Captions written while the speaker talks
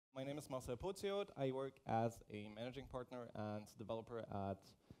my name is Marcel Pociot. I work as a managing partner and developer at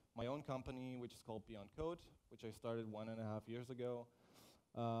my own company, which is called Beyond Code, which I started 1.5 years ago.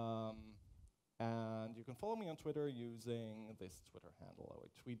 And you can follow me on Twitter using this Twitter handle. I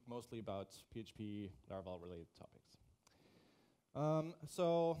tweet mostly about PHP Laravel-related topics.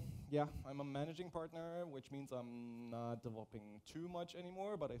 So yeah, I'm a managing partner, which means I'm not developing too much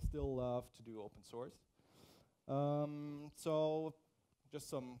anymore, but I still love to do open source. So just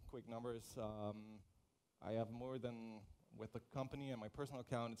some quick numbers. I have more than, with the company and my personal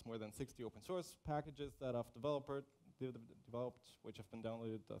account, it's more than 60 open source packages that I've developed, which have been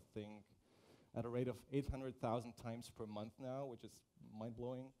downloaded, I think, at a rate of 800,000 times per month now, which is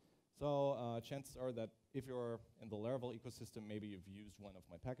mind-blowing. So chances are that if you're in the Laravel ecosystem, maybe you've used one of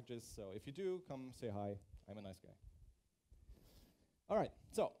my packages. So if you do, come say hi. I'm a nice guy. All right,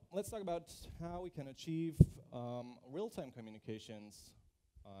 so let's talk about how we can achieve real-time communications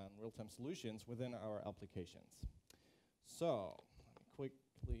and real-time solutions within our applications. So let me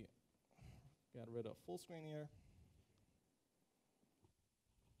quickly get rid of full screen here.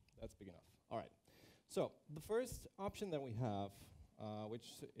 That's big enough. All right. So the first option that we have,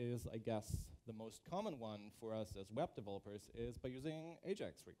 which is, I guess, the most common one for us as web developers, is by using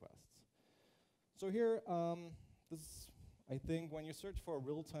AJAX requests. So here, I think when you search for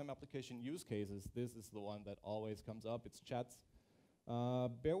real-time application use cases, this is the one that always comes up. It's chats.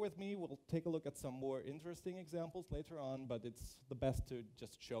 Bear with me. We'll take a look at some more interesting examples later on, but it's the best to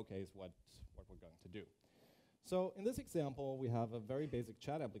just showcase what we're going to do. So in this example, we have a very basic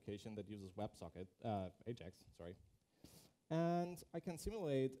chat application that uses WebSocket, AJAX, sorry. And I can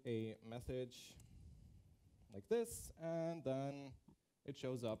simulate a message like this, and then it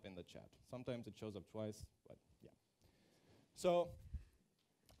shows up in the chat. Sometimes it shows up twice, but yeah. So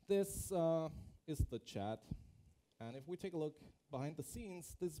this is the chat. And if we take a look behind the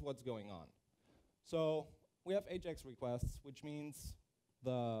scenes, this is what's going on. So we have AJAX requests, which means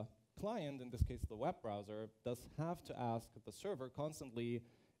the client, in this case the web browser, does have to ask the server constantly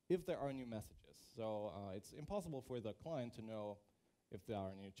if there are new messages. So it's impossible for the client to know if there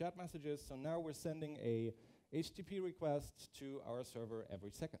are new chat messages. So now we're sending a HTTP request to our server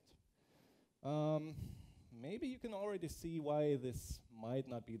every second. Maybe you can already see why this might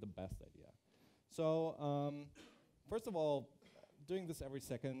not be the best idea. So first of all, doing this every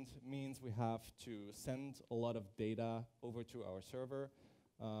second means we have to send a lot of data over to our server.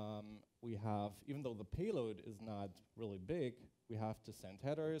 We have, even though the payload is not really big, we have to send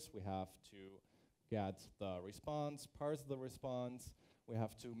headers, we have to get the response, parse the response, we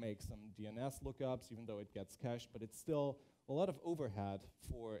have to make some DNS lookups, even though it gets cached, but it's still a lot of overhead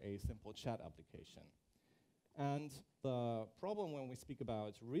for a simple chat application. And the problem when we speak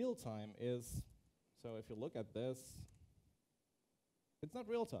about real time is, so if you look at this, it's not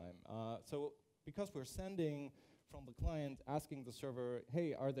real time. So because we're sending from the client asking the server,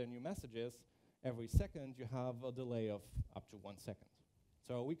 hey, are there new messages? Every second, you have a delay of up to 1 second.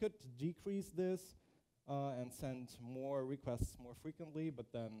 So we could decrease this and send more requests more frequently,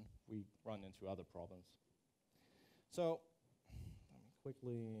 but then we run into other problems. So let me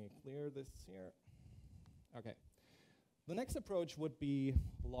quickly clear this here. OK. The next approach would be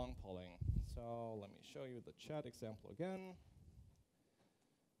long polling. So let me show you the chat example again.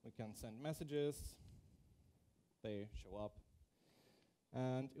 We can send messages. They show up.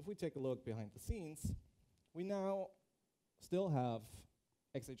 And if we take a look behind the scenes, we now still have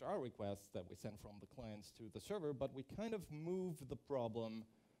XHR requests that we send from the client to the server, but we kind of move the problem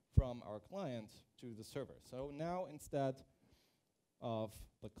from our client to the server. So now instead of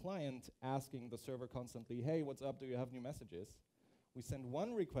the client asking the server constantly, hey, what's up, do you have new messages? We send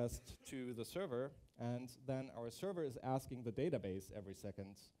one request to the server, and then our server is asking the database every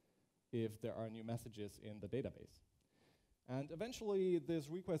second if there are new messages in the database. And eventually, this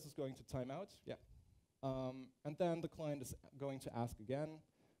request is going to time out. Yeah. And then the client is going to ask again.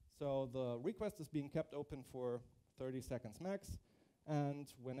 So the request is being kept open for 30 seconds max. And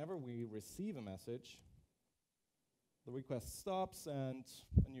whenever we receive a message, the request stops and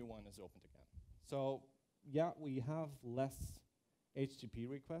a new one is opened again. So yeah, we have less HTTP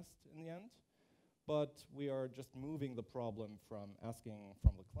requests in the end. But we are just moving the problem from asking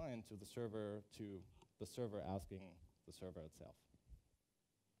from the client to the server asking the server itself.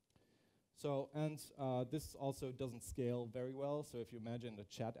 So, and this also doesn't scale very well. So if you imagine a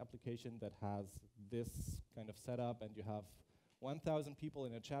chat application that has this kind of setup and you have 1,000 people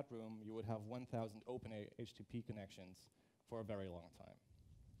in a chat room, you would have 1,000 open HTTP connections for a very long time.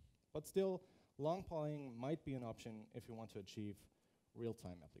 But still, long polling might be an option if you want to achieve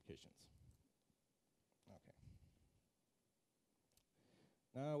real-time applications.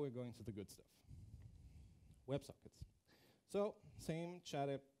 Now we're going to the good stuff. WebSockets. So same chat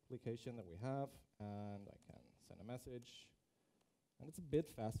application that we have, and I can send a message. And it's a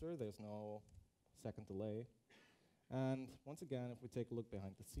bit faster. There's no second delay. And once again, if we take a look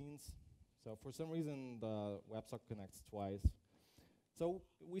behind the scenes, so for some reason, the WebSocket connects twice. So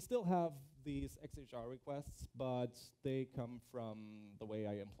we still have these XHR requests, but they come from the way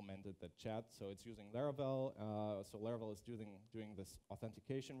I implemented the chat. So it's using Laravel. So Laravel is doing this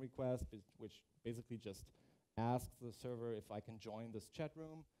authentication request, which basically just asks the server if I can join this chat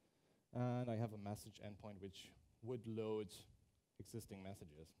room. And I have a message endpoint which would load existing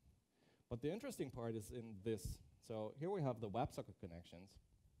messages. But the interesting part is in this. So here we have the WebSocket connections.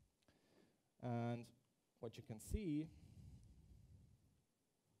 And what you can see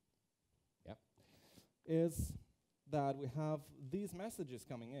is that we have these messages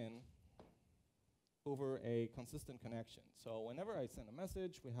coming in over a consistent connection. So whenever I send a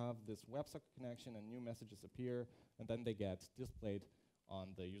message, we have this WebSocket connection and new messages appear, and then they get displayed on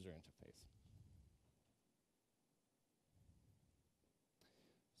the user interface.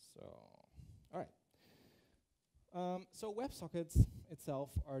 So, all right. So WebSockets itself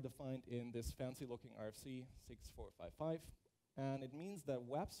are defined in this fancy-looking RFC 6455. And it means that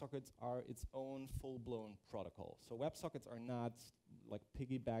WebSockets are its own full-blown protocol. So WebSockets are not like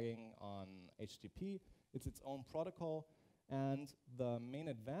piggybacking on HTTP. It's its own protocol. And the main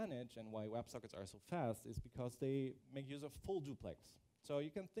advantage and why WebSockets are so fast is because they make use of full duplex. So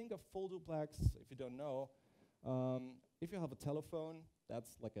you can think of full duplex, if you don't know, if you have a telephone,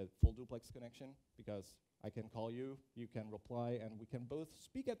 that's like a full duplex connection, because I can call you, you can reply, and we can both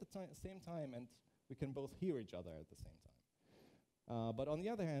speak at the same time, and we can both hear each other at the same time. But on the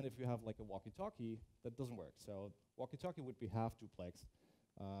other hand, if you have like a walkie-talkie, that doesn't work. So walkie-talkie would be half duplex.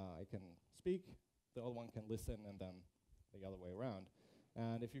 I can speak, the other one can listen, and then the other way around.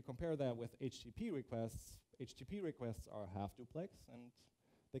 And if you compare that with HTTP requests are half duplex, and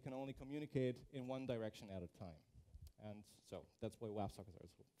they can only communicate in one direction at a time. And so that's why WebSockets are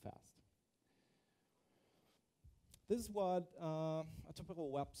so fast. This is what a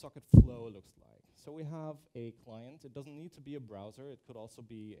typical WebSocket flow looks like. So we have a client. It doesn't need to be a browser. It could also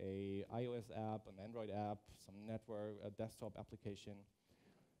be an iOS app, an Android app, some network, a desktop application.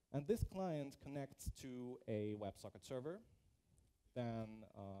 And this client connects to a WebSocket server. Then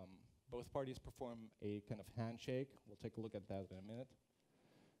both parties perform a kind of handshake. We'll take a look at that in a minute.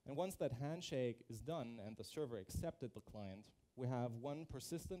 And once that handshake is done and the server accepted the client, we have one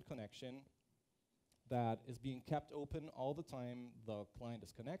persistent connection that is being kept open all the time the client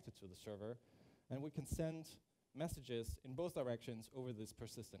is connected to the server. And we can send messages in both directions over this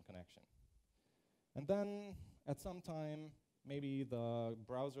persistent connection. And then at some time, maybe the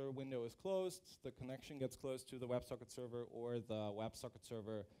browser window is closed, the connection gets close to the WebSocket server, or the WebSocket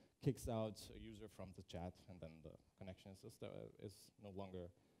server kicks out a user from the chat, and then the connection is no longer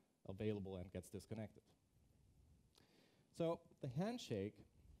available and gets disconnected. So the handshake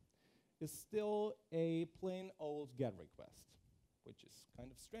is still a plain old GET request, which is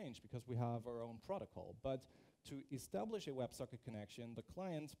kind of strange because we have our own protocol. But to establish a WebSocket connection, the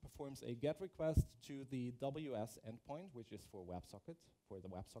client performs a GET request to the WS endpoint, which is for WebSocket, for the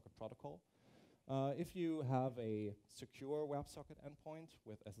WebSocket protocol. If you have a secure WebSocket endpoint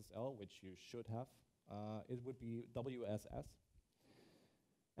with SSL, which you should have, it would be WSS.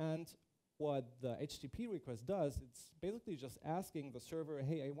 And what the HTTP request does, it's basically just asking the server,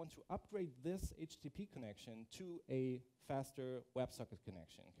 hey, I want to upgrade this HTTP connection to a faster WebSocket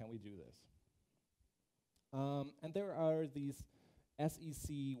connection. Can we do this? And there are these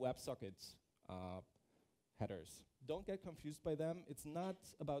SEC WebSocket headers. Don't get confused by them. It's not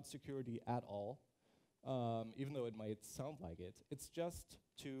about security at all, even though it might sound like it. It's just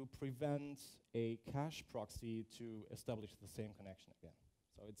to prevent a cache proxy to establish the same connection again.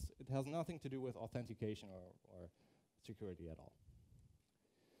 So it has nothing to do with authentication or security at all.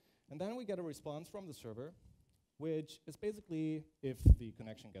 And then we get a response from the server, which is basically, if the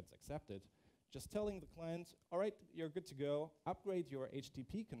connection gets accepted, just telling the client, all right, you're good to go, upgrade your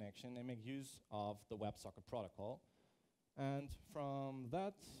HTTP connection and make use of the WebSocket protocol. And from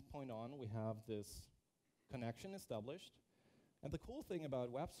that point on, we have this connection established. And the cool thing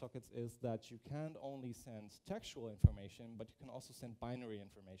about WebSockets is that you can't only send textual information, but you can also send binary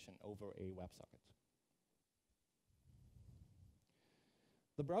information over a WebSocket.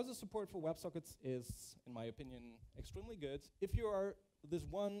 The browser support for WebSockets is, in my opinion, extremely good. If you are this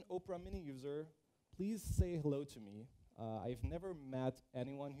one Opera Mini user, please say hello to me. I've never met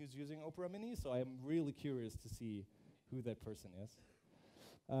anyone who's using Opera Mini, so I'm really curious to see who that person is.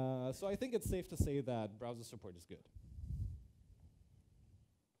 So I think it's safe to say that browser support is good.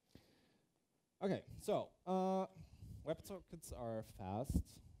 Okay, so WebSockets are fast,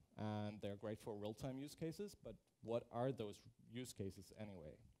 and they're great for real-time use cases, but what are those use cases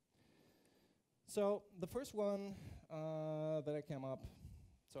anyway? So the first one that I came up,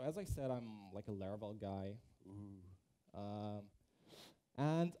 so as I said, I'm like a Laravel guy.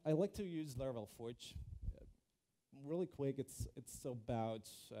 And I like to use Laravel Forge. Really quick, it's it's a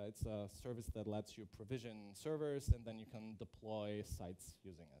service that lets you provision servers, and then you can deploy sites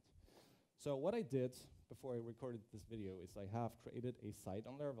using it. So what I did before I recorded this video is I have created a site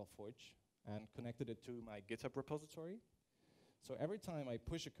on Laravel Forge and connected it to my GitHub repository. So every time I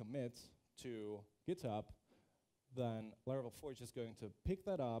push a commit to GitHub, then Laravel Forge is going to pick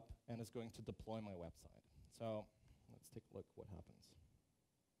that up and is going to deploy my website. So let's take a look what happens.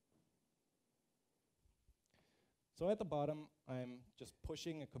 So at the bottom, I'm just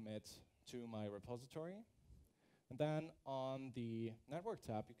pushing a commit to my repository. And then on the network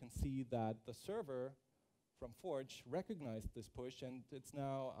tab, you can see that the server from Forge recognized this push, and it's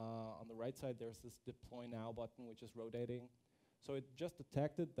now on the right side, there's this deploy now button, which is rotating. So it just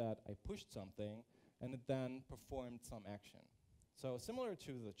detected that I pushed something, and it then performed some action. So similar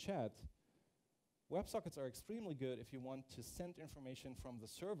to the chat, WebSockets are extremely good if you want to send information from the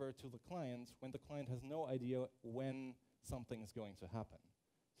server to the client when the client has no idea when something is going to happen.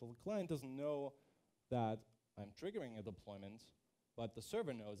 So the client doesn't know that I'm triggering a deployment, but the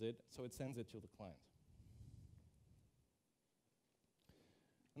server knows it, so it sends it to the client.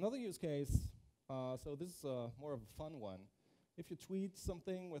 Another use case, so this is more of a fun one. If you tweet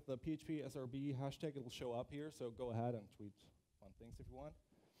something with the phpsrb hashtag, it'll show up here, so go ahead and tweet fun things if you want.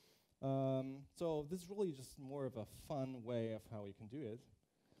 So this is really just more of a fun way of how we can do it.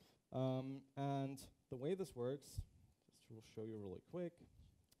 And the way this works, just will show you really quick,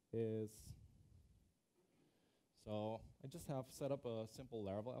 is so I just have set up a simple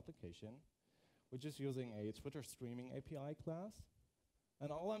Laravel application, which is using a Twitter streaming API class.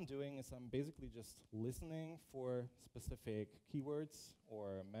 And all I'm doing is I'm basically just listening for specific keywords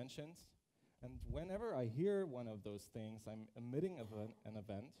or mentions. And whenever I hear one of those things, I'm emitting an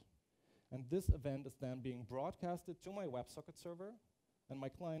event. And this event is then being broadcasted to my WebSocket server. And my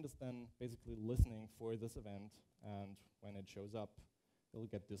client is then basically listening for this event. And when it shows up, it'll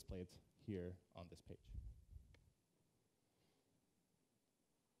get displayed here on this page.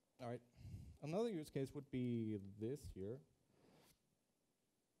 All right. Another use case would be this here.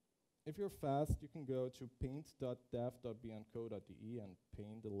 If you're fast, you can go to paint.dev.bnco.de and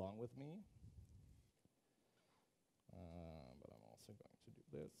paint along with me. But I'm also going to do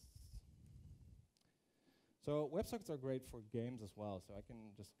this. So WebSockets are great for games as well. So I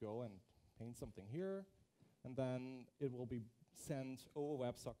can just go and paint something here, and then it will be sent over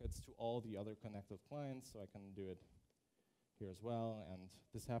WebSockets to all the other connected clients. So I can do it here as well. And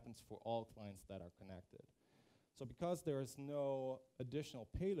this happens for all clients that are connected. So because there is no additional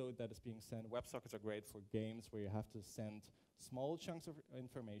payload that is being sent, WebSockets are great for games where you have to send small chunks of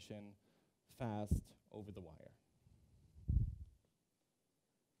information fast over the wire.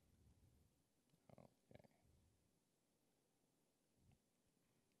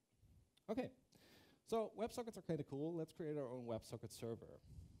 Okay, so WebSockets are kind of cool. Let's create our own WebSocket server.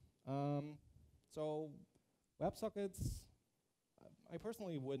 So WebSockets, I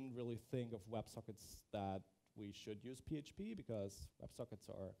personally wouldn't really think of WebSockets that we should use PHP because WebSockets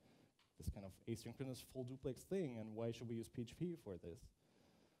are this kind of asynchronous full duplex thing, and why should we use PHP for this?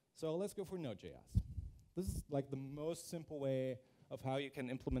 So let's go for Node.js. This is like the most simple way of how you can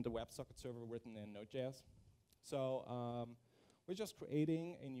implement a WebSocket server written in Node.js. So we're just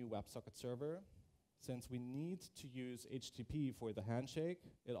creating a new WebSocket server. Since we need to use HTTP for the handshake,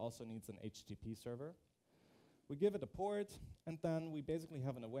 it also needs an HTTP server. We give it a port, and then we basically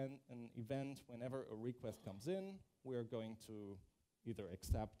have an event whenever a request comes in. We're going to either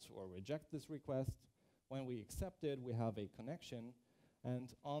accept or reject this request. When we accept it, we have a connection.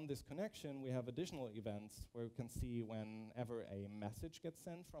 And on this connection, we have additional events where we can see whenever a message gets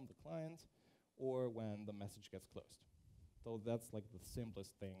sent from the client or when the message gets closed. So that's like the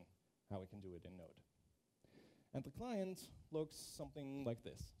simplest thing how we can do it in Node. And the client looks something like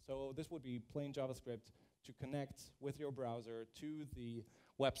this. So this would be plain JavaScript to connect with your browser to the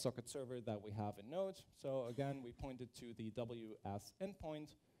WebSocket server that we have in Node. So again, we pointed to the WS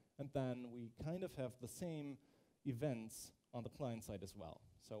endpoint, and then we kind of have the same events on the client side as well.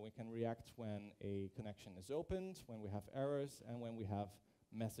 So we can react when a connection is opened, when we have errors, and when we have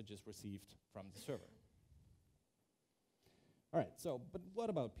messages received from the server. All right, so, but what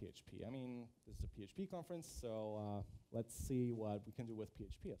about PHP? I mean, this is a PHP conference, so let's see what we can do with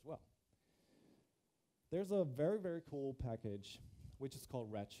PHP as well. There's a very, very cool package which is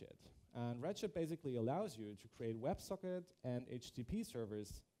called Redshift. And Redshift basically allows you to create WebSocket and HTTP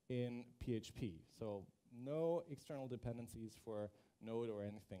servers in PHP. So no external dependencies for Node or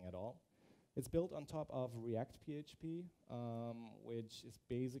anything at all. It's built on top of React PHP, which is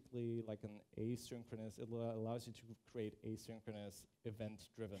basically like an asynchronous, it allows you to create asynchronous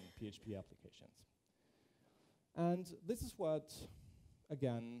event-driven PHP applications. And this is what,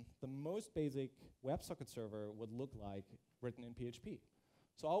 again, the most basic WebSocket server would look like written in PHP.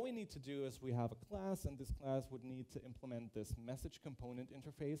 So all we need to do is we have a class, and this class would need to implement this message component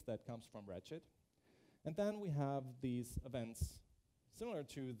interface that comes from Redshift. And then we have these events similar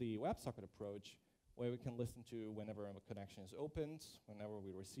to the WebSocket approach, where we can listen to whenever a connection is opened, whenever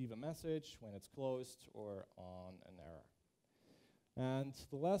we receive a message, when it's closed, or on an error. And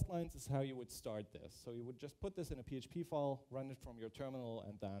the last lines is how you would start this. So you would just put this in a PHP file, run it from your terminal,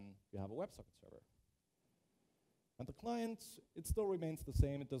 and then you have a WebSocket server. And the client, it still remains the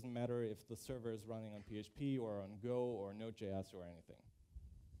same. It doesn't matter if the server is running on PHP or on Go or Node.js or anything.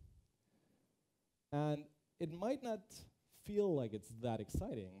 And it might not feel like it's that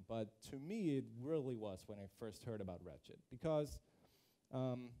exciting, but to me it really was when I first heard about Redshift. Because,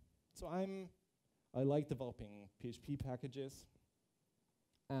 I like developing PHP packages.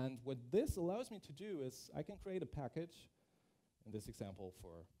 And what this allows me to do is I can create a package, in this example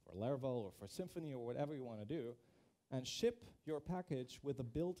for Laravel or for Symfony or whatever you want to do, and ship your package with a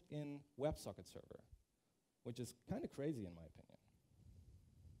built-in WebSocket server, which is kind of crazy in my opinion.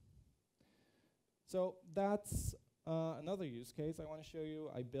 So that's another use case I want to show you.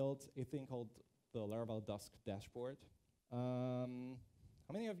 I built a thing called the Laravel Dusk dashboard. How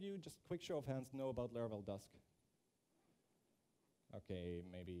many of you, just quick show of hands, know about Laravel Dusk? Okay,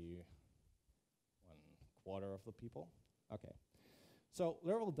 maybe 1/4 of the people. Okay. So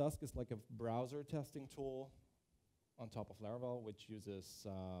Laravel Dusk is like a browser testing tool on top of Laravel, which uses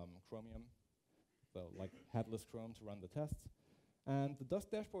Chromium, so like headless Chrome to run the tests. And the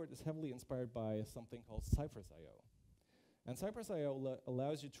Dusk dashboard is heavily inspired by something called Cypress.io. And Cypress.io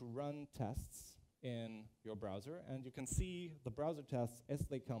allows you to run tests in your browser, and you can see the browser tests as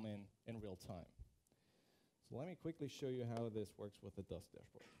they come in real time. So let me quickly show you how this works with the Dusk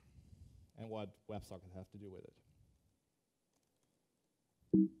dashboard and what WebSocket has to do with it.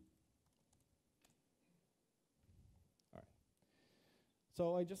 All right.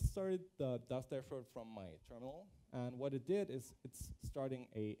 So I just started the Dusk dashboard from my terminal, and what it did is it's starting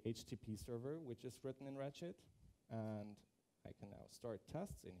a HTTP server, which is written in Redshift, and I can now start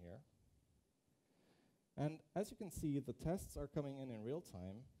tests in here. And as you can see, the tests are coming in real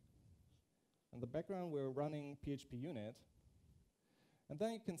time. In the background, we're running PHP unit. And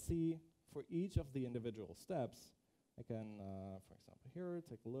then you can see for each of the individual steps, I can, for example, here,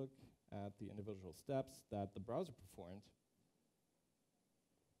 take a look at the individual steps that the browser performed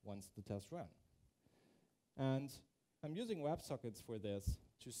once the test ran. And I'm using WebSockets for this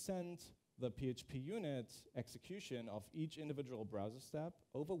to send the PHP unit execution of each individual browser step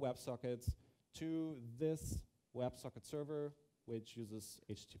over WebSockets to this WebSocket server, which uses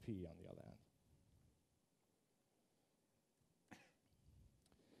HTTP on the other hand.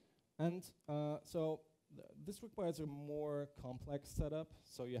 And this requires a more complex setup.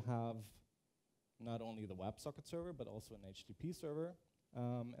 So you have not only the WebSocket server, but also an HTTP server.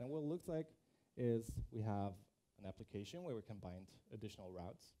 And what it looks like is we have an application where we can bind additional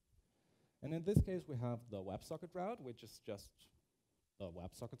routes. And in this case, we have the WebSocket route, which is just the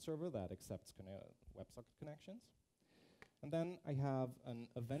WebSocket server that accepts WebSocket connections. And then I have an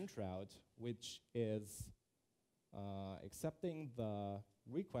event route, which is accepting the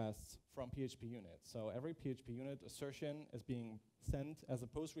requests from PHP unit. So every PHP unit assertion is being sent as a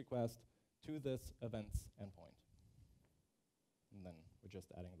post request to this events endpoint. And then we're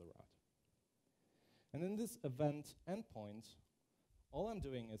just adding the route. And in this event endpoint, all I'm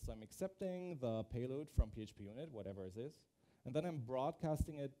doing is I'm accepting the payload from PHP unit, whatever it is, and then I'm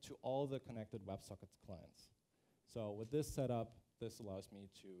broadcasting it to all the connected WebSockets clients. So with this setup, this allows me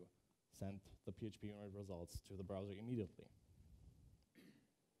to send the PHP unit results to the browser immediately.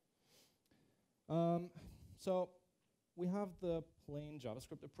 So we have the plain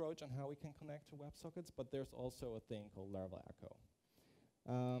JavaScript approach on how we can connect to WebSockets, but there's also a thing called Laravel Echo.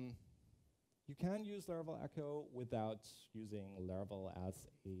 You can use Laravel Echo without using Laravel as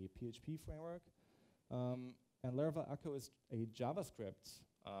a PHP framework. And Laravel Echo is a JavaScript,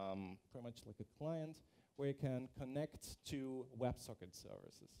 pretty much like a client, where you can connect to WebSocket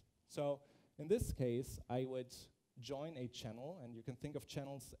services. So in this case, I would join a channel, and you can think of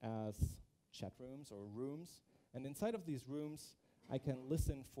channels as chat rooms or rooms. And inside of these rooms, I can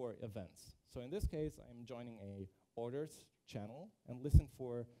listen for events. So in this case, I'm joining a orders channel and listen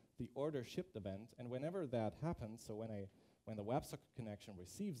for the order shipped event. And whenever that happens, so when the WebSocket connection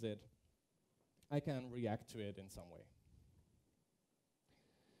receives it, I can react to it in some way.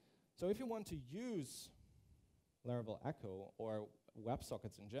 So if you want to use Laravel Echo or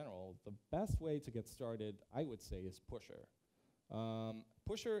WebSockets in general, the best way to get started, I would say, is Pusher.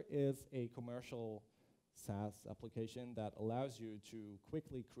 Pusher is a commercial SaaS application that allows you to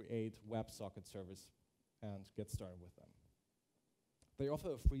quickly create WebSocket servers and get started with them. They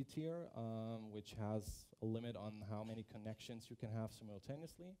offer a free tier, which has a limit on how many connections you can have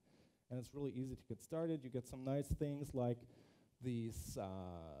simultaneously. And it's really easy to get started. You get some nice things like these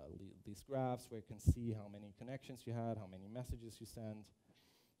graphs where you can see how many connections you had, how many messages you sent.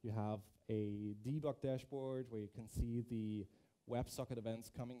 You have a debug dashboard where you can see the WebSocket events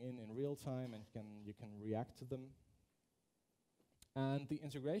coming in real time, and you can react to them. And the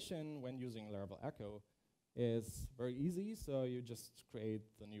integration when using Laravel Echo is very easy. So you just create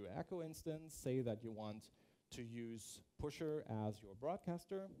the new Echo instance, say that you want to use Pusher as your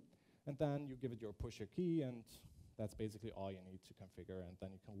broadcaster, and then you give it your Pusher key, and that's basically all you need to configure. And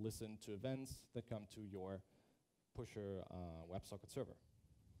then you can listen to events that come to your Pusher WebSocket server.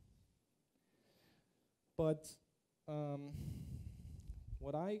 But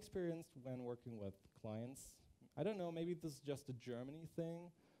what I experienced when working with clients, I don't know, maybe this is just a Germany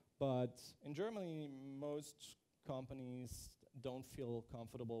thing, but in Germany, most companies don't feel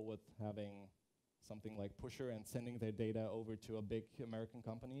comfortable with having something like Pusher and sending their data over to a big American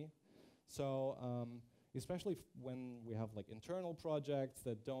company. So especially when we have like internal projects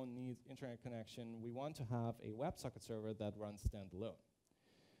that don't need internet connection, we want to have a WebSocket server that runs standalone.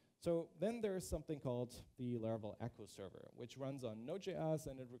 So then there's something called the Laravel Echo server, which runs on Node.js,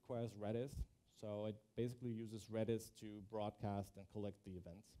 and it requires Redis. So it basically uses Redis to broadcast and collect the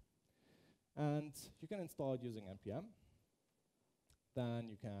events. And you can install it using npm. Then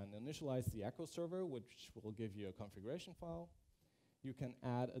you can initialize the Echo server, which will give you a configuration file. You can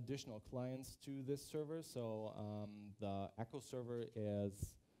add additional clients to this server. So the Echo server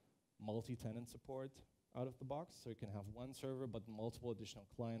is multi-tenant support out of the box. So you can have one server, but multiple additional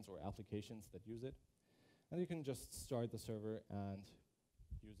clients or applications that use it. And you can just start the server and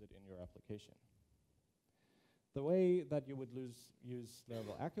use it in your application. The way that you would use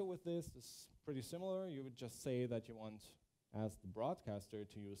Laravel Echo with this is pretty similar. You would just say that you want, as the broadcaster,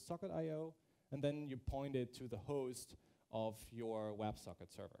 to use socket.io, and then you point it to the host of your WebSocket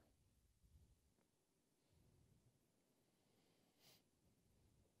server.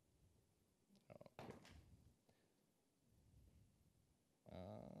 Okay.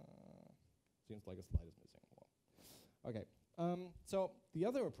 Seems like a slide is missing. Well, okay. So the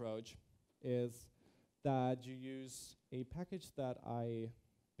other approach is that you use a package that I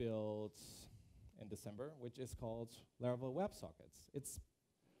built in December, which is called Laravel WebSockets.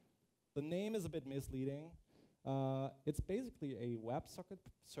 The name is a bit misleading. It's basically a WebSocket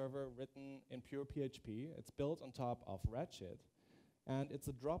server written in pure PHP. It's built on top of Redshift, and it's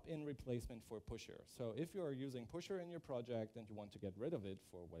a drop-in replacement for Pusher. So if you're using Pusher in your project and you want to get rid of it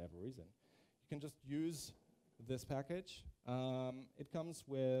for whatever reason, you can just use this package. It comes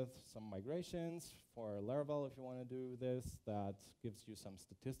with some migrations for Laravel if you want to do this. That gives you some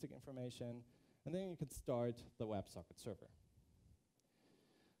statistic information. And then you can start the WebSocket server.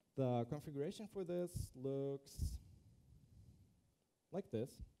 The configuration for this looks like this.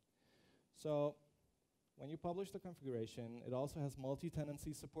 So when you publish the configuration, it also has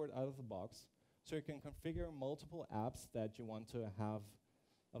multi-tenancy support out of the box. So you can configure multiple apps that you want to have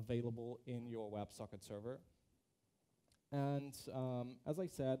available in your WebSocket server. And as I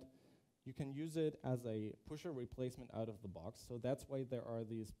said, you can use it as a Pusher replacement out of the box. So that's why there are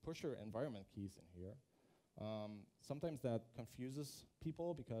these Pusher environment keys in here. Sometimes that confuses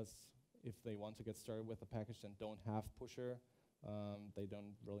people because if they want to get started with a package and don't have Pusher, they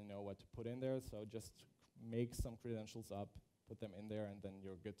don't really know what to put in there. So just make some credentials up, put them in there, and then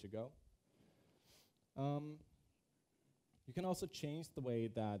you're good to go. You can also change the way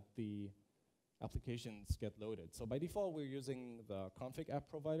that the applications get loaded. So by default, we're using the config app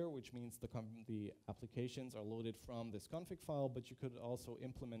provider, which means the applications are loaded from this config file, but you could also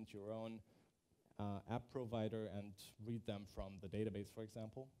implement your own app provider and read them from the database, for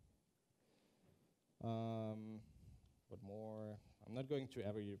example. What more? I'm not going to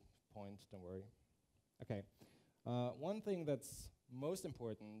every point, don't worry. Okay. One thing that's most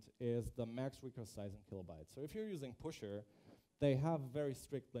important is the max request size in kilobytes. So if you're using Pusher, they have very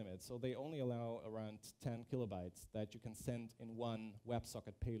strict limits. So they only allow around 10 kilobytes that you can send in one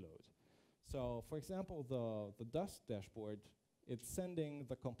WebSocket payload. So for example, the Dust dashboard, it's sending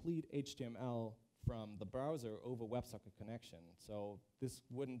the complete HTML from the browser over WebSocket connection. So this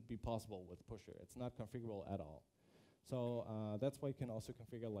wouldn't be possible with Pusher. It's not configurable at all. So that's why you can also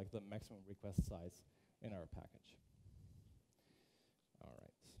configure like the maximum request size in our package. All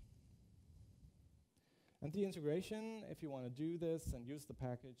right. And the integration, if you want to do this and use the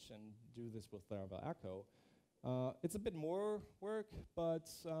package and do this with Laravel Echo, it's a bit more work, but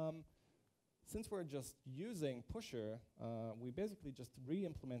since we're just using Pusher, we basically just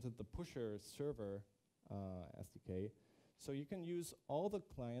re-implemented the Pusher server SDK. So you can use all the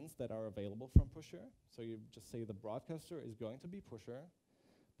clients that are available from Pusher. So you just say the broadcaster is going to be Pusher.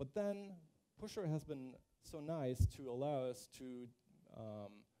 But then Pusher has been so nice to allow us to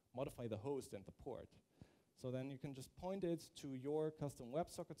modify the host and the port. So then you can just point it to your custom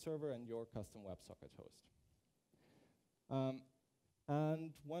WebSocket server and your custom WebSocket host.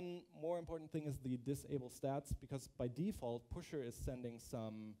 And one more important thing is the disable stats, because by default, Pusher is sending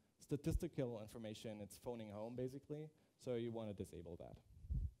some statistical information. It's phoning home, basically. So you want to disable that.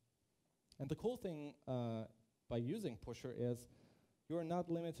 And the cool thing by using Pusher is you're not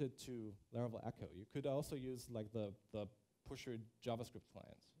limited to Laravel Echo. You could also use like the Pusher JavaScript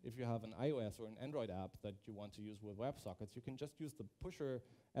clients. If you have an iOS or an Android app that you want to use with WebSockets, you can just use the Pusher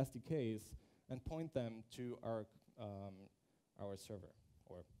SDKs and point them to our server,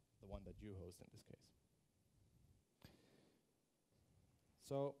 or the one that you host in this case.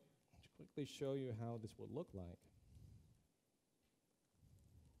 So to quickly show you how this would look like.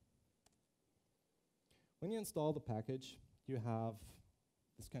 When you install the package, you have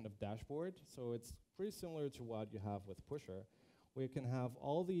this kind of dashboard. So it's pretty similar to what you have with Pusher, where you can have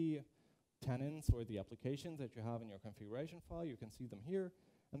all the tenants or the applications that you have in your configuration file. You can see them here.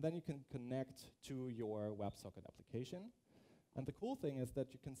 And then you can connect to your WebSocket application. And the cool thing is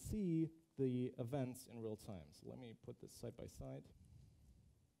that you can see the events in real time. So let me put this side by side.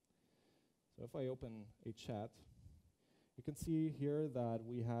 So if I open a chat, you can see here that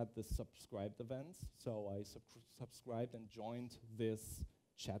we had the subscribed events. So I subscribed and joined this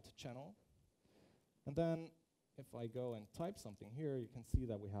chat channel. And then if I go and type something here, you can see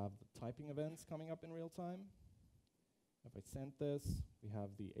that we have the typing events coming up in real time. If I send this, we have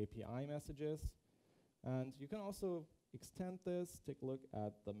the API messages. And you can also extend this, take a look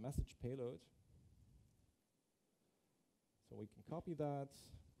at the message payload. So we can copy that,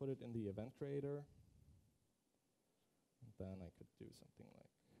 put it in the event creator. And then I could do something like,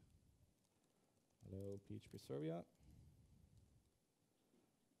 hello, PHP Serbia.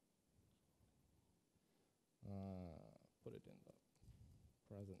 Put it in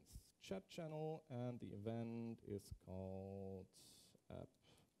the presence chat channel, and the event is called app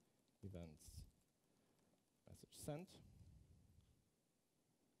events message sent.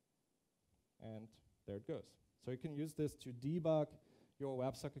 And there it goes. So you can use this to debug your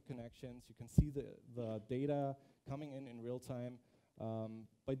WebSocket connections. You can see the data coming in real time.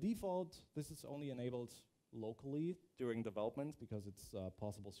 By default, this is only enabled locally during development because it's a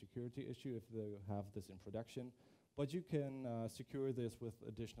possible security issue if you have this in production. But you can secure this with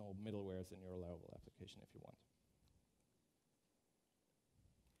additional middlewares in your Laravel application if you want.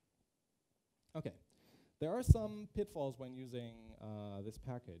 OK. There are some pitfalls when using this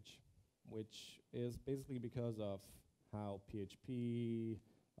package, which is basically because of how PHP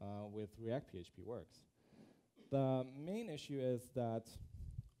with React PHP works. The main issue is that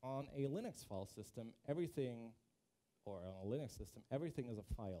on a Linux file system, everything, or on a Linux system, everything is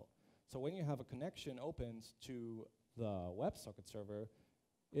a file. So when you have a connection opened to the WebSocket server,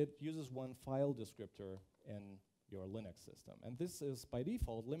 it uses one file descriptor in your Linux system. And this is, by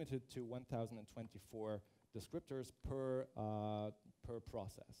default, limited to 1024 descriptors per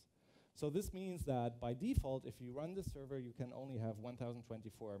process. So this means that, by default, if you run the server, you can only have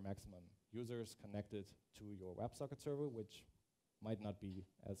 1024 maximum users connected to your WebSocket server, which might not be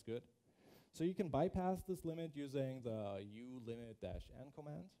as good. So you can bypass this limit using the ulimit-n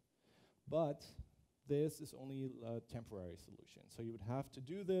command. But this is only a temporary solution. So you would have to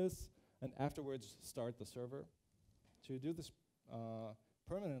do this and afterwards start the server. To do this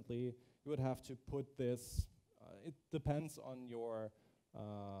permanently, you would have to put this, it depends on your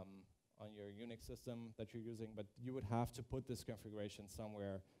Unix system that you're using, but you would have to put this configuration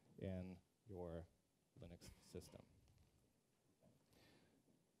somewhere in your Linux system.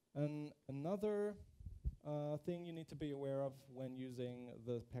 And another thing you need to be aware of when using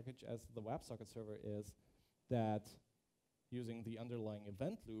the package as the WebSocket server is that using the underlying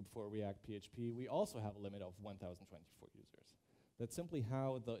event loop for React PHP, we also have a limit of 1024 users. That's simply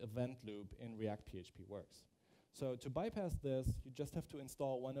how the event loop in React PHP works. So to bypass this, you just have to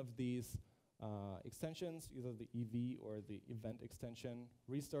install one of these extensions, either the EV or the event extension,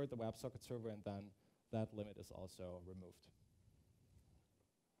 restart the WebSocket server, and then that limit is also removed.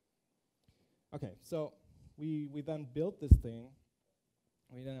 Okay, so we then built this thing.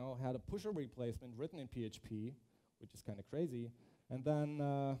 We now had a pusher replacement written in PHP, which is kind of crazy. And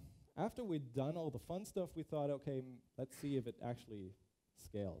then after we'd done all the fun stuff, we thought, okay, let's see if it actually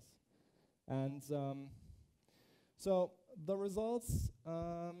scales. And so the results,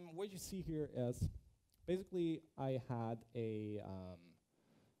 what you see here is basically I had a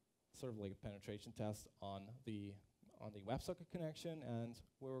sort of like a penetration test on the WebSocket connection, and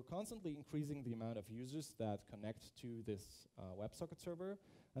we were constantly increasing the amount of users that connect to this WebSocket server.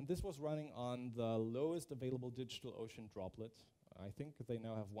 And this was running on the lowest available DigitalOcean droplet. I think they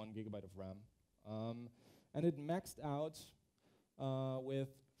now have 1 GB of RAM. And it maxed out with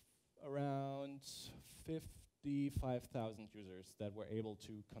around 55,000 users that were able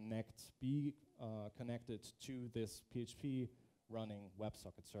to be connected to this PHP running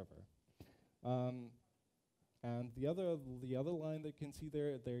WebSocket server. And the other line that you can see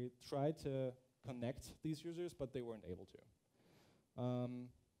there, they tried to connect these users, but they weren't able to.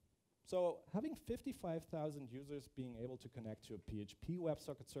 So having 55,000 users being able to connect to a PHP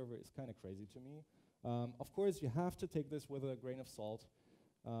WebSocket server is kind of crazy to me. Of course, you have to take this with a grain of salt.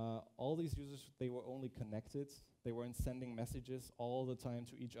 All these users, they were only connected. They weren't sending messages all the time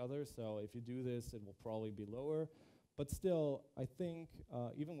to each other. So if you do this, it will probably be lower. But still, I think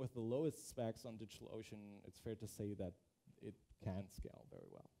even with the lowest specs on DigitalOcean, it's fair to say that it can scale very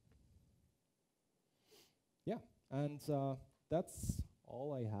well. Yeah, and that's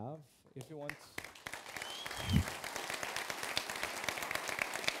all I have. If you want.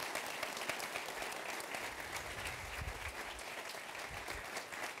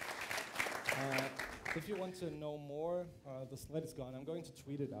 If you want to know more, the slide is gone. I'm going to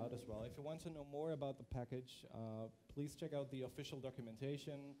tweet it out as well. If you want to know more about the package, please check out the official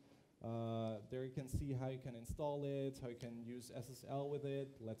documentation. There you can see how you can install it, how you can use SSL with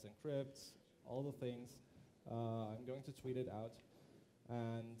it, Let's Encrypt, all the things. I'm going to tweet it out.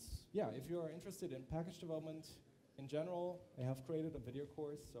 And yeah, if you are interested in package development in general, I have created a video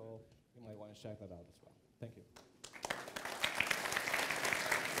course, so you might want to check that out as well. Thank you.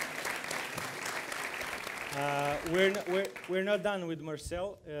 We're not done with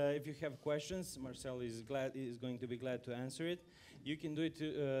Marcel. If you have questions, Marcel is going to be glad to answer it. You can do it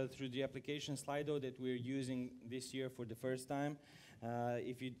through the application Slido that we're using this year for the first time.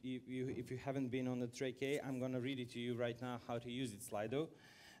 If you haven't been on the Track A, I'm going to read it to you right now how to use it, Slido.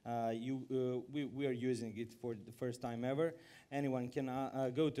 We are using it for the first time ever. Anyone can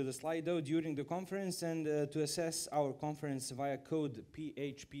go to the Slido during the conference and to access our conference via code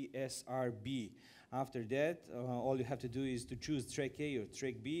phpsrb. After that, all you have to do is to choose Track A or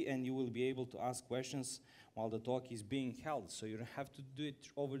Track B, and you will be able to ask questions while the talk is being held. So you don't have to do it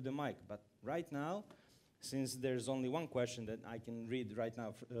over the mic. But right now, since there's only one question that I can read right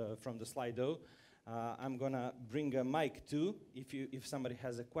now from the Slido, I'm going to bring a mic too, if somebody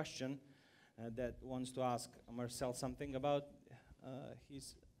has a question that wants to ask Marcel something about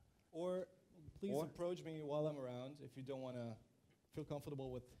his... Or please approach me while I'm around. If you don't want to feel comfortable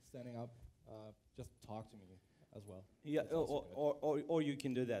with standing up, just talk to me as well. Yeah, or you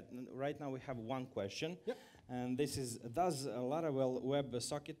can do that. Right now we have one question. Yep. And this is, does a Laravel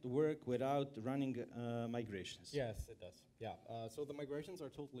WebSocket work without running migrations? Yes, it does. Yeah. So the migrations are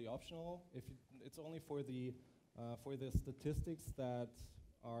totally optional. It's only for the statistics that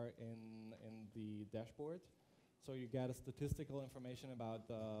are in the dashboard. So you get a statistical information about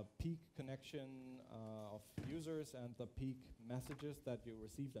the peak connection of users and the peak messages that you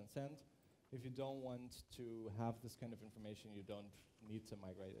received and sent. If you don't want to have this kind of information, you don't need to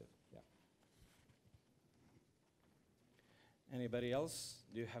migrate it. Yeah. Anybody else?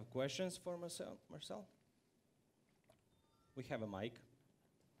 Do you have questions for Marcel? We have a mic.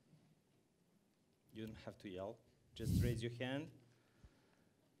 You don't have to yell. Just raise your hand.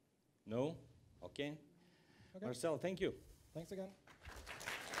 No? Okay. Marcel, thank you. Thanks again.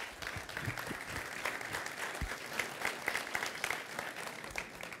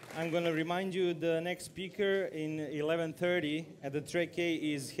 I'm going to remind you the next speaker in 11:30 at the Track A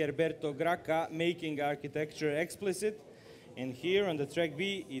is Herberto Graca, making architecture explicit. And here on the Track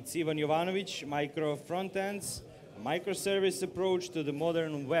B, it's Ivan Jovanovic, micro frontends, microservice approach to the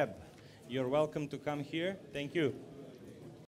modern web. You're welcome to come here. Thank you.